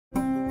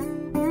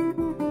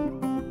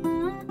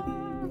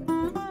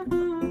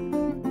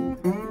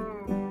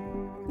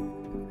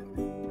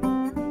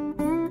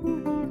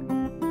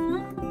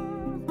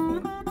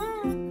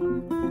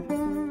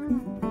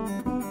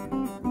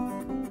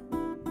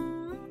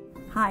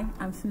Hi,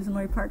 I'm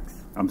Suzan-Lori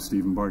Parks. I'm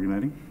Stephen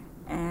Bargonetti.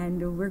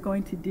 And we're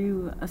going to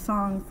do a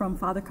song from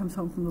Father Comes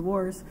Home from the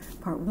Wars,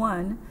 Part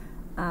 1.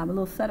 A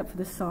little setup for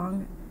this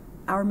song.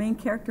 Our main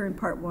character in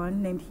Part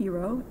 1, named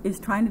Hero, is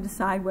trying to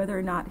decide whether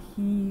or not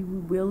he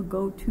will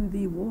go to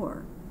the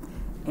war.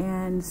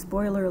 And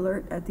spoiler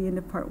alert, at the end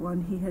of Part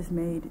 1, he has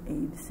made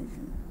a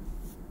decision.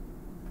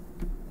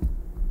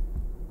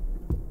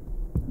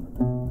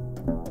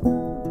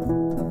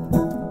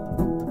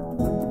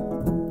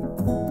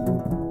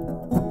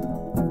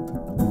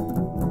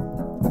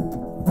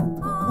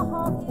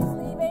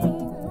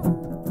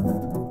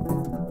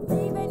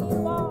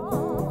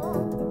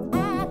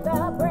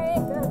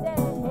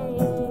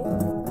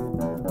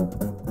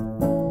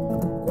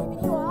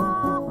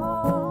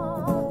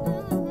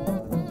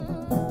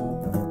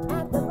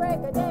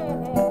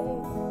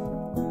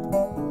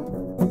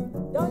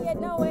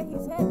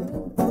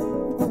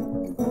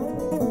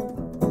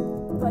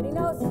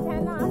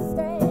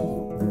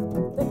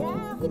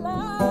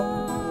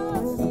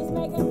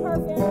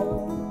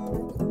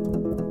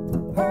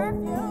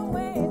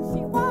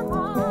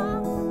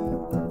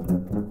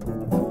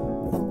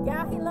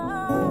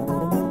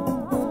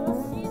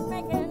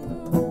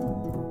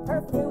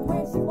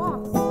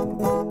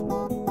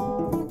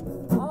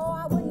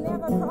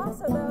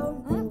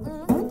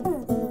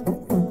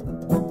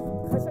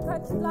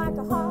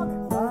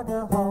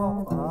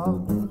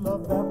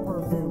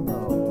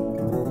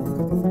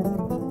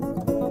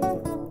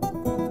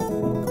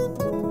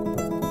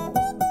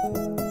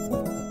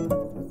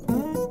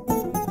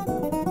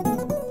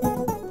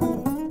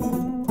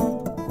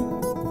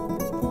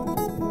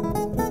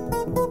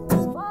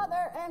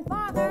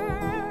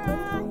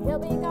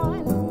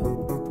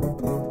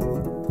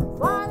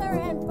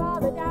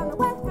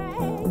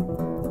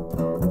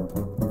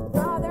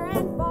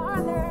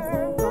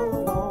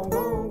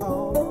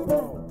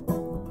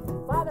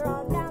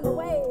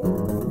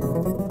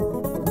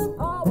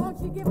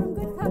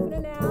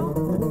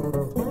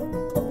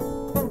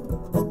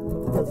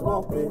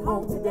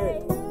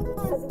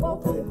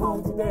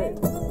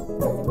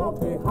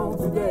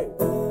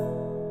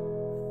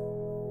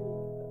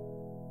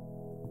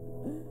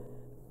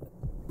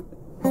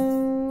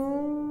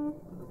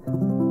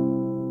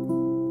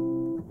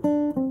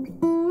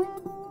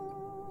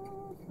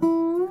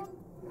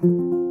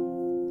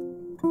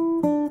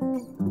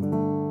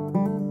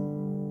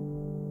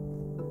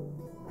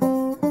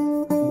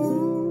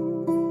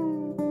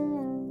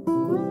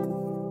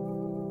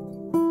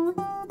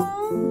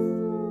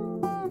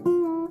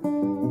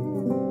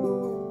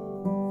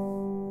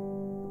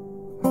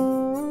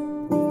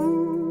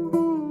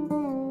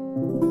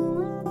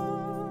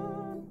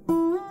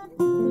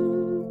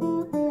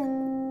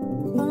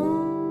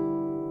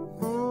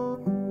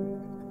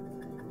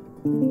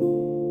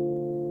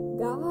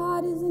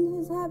 God is in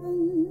his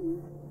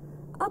heaven,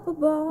 up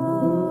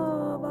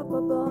above,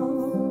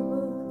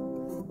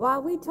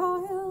 while we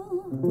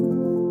toil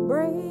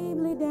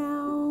bravely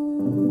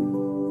down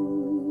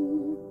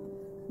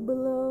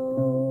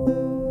below.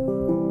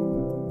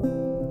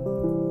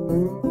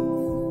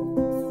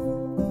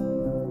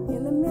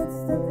 In the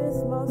midst of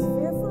this most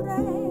fearful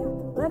day,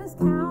 let us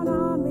count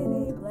our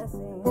many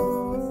blessings.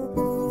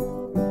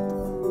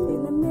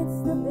 In the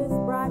midst of this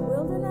bright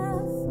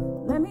wilderness,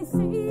 let me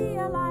see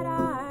a light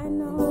I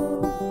know.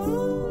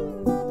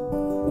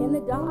 In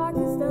the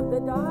darkest of the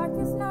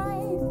darkest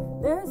night,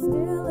 there's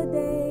still a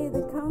day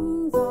that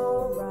comes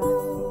all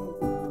right.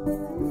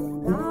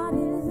 God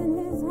is in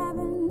his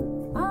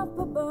heaven, up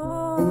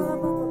above,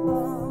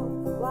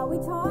 while we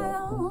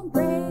toil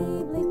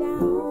bravely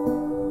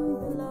down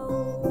below.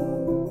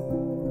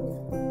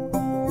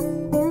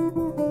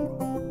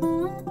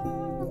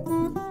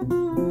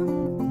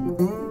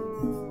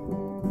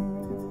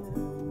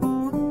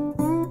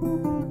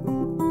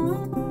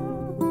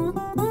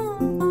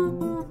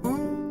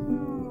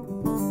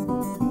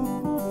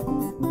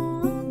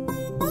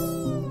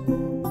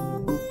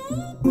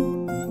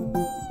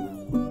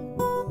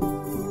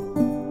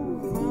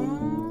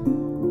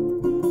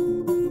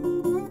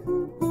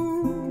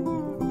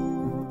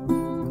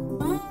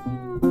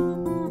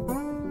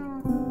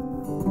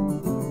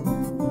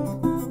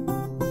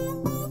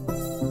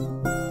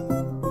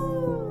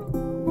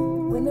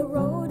 When the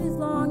road is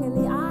long and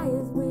the eye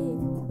is weak,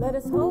 let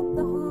us hope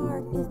the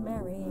heart is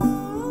merry.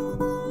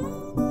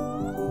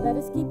 Let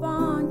us keep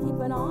on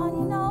keeping on,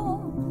 you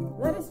know.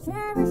 Let us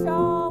cherish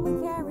all we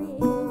carry.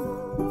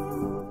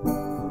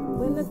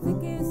 When the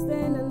thick is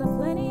thin and the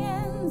plenty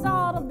ends,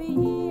 all will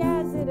be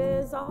as it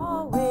has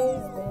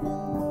always been.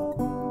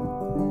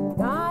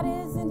 God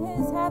is in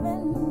his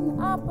heaven,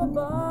 up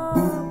above,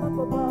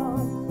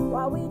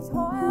 while we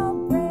toil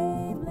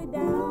bravely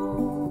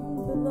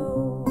down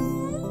below.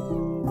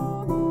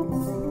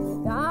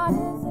 God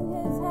is in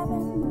his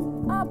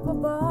heaven, up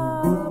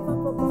above,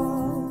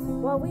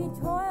 while we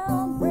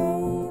toil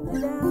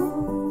bravely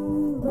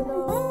down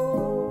below.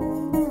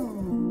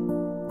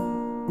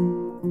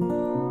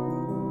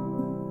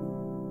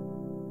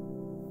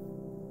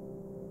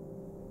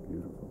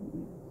 Beautiful.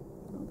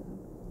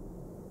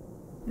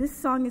 This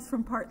song song is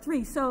from part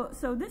 3. So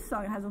this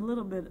song has a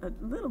little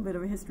bit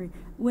of a history.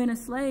 When a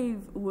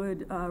slave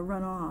would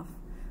run off,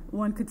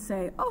 one could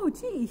say, "Oh,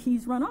 gee,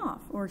 he's run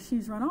off," or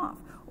 "She's run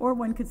off," or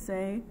one could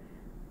say,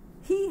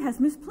 "He has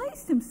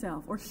misplaced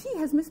himself," or "She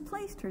has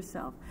misplaced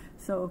herself."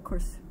 So of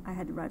course I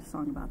had to write a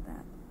song about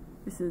that.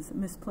 This is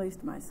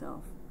 "Misplaced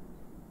Myself."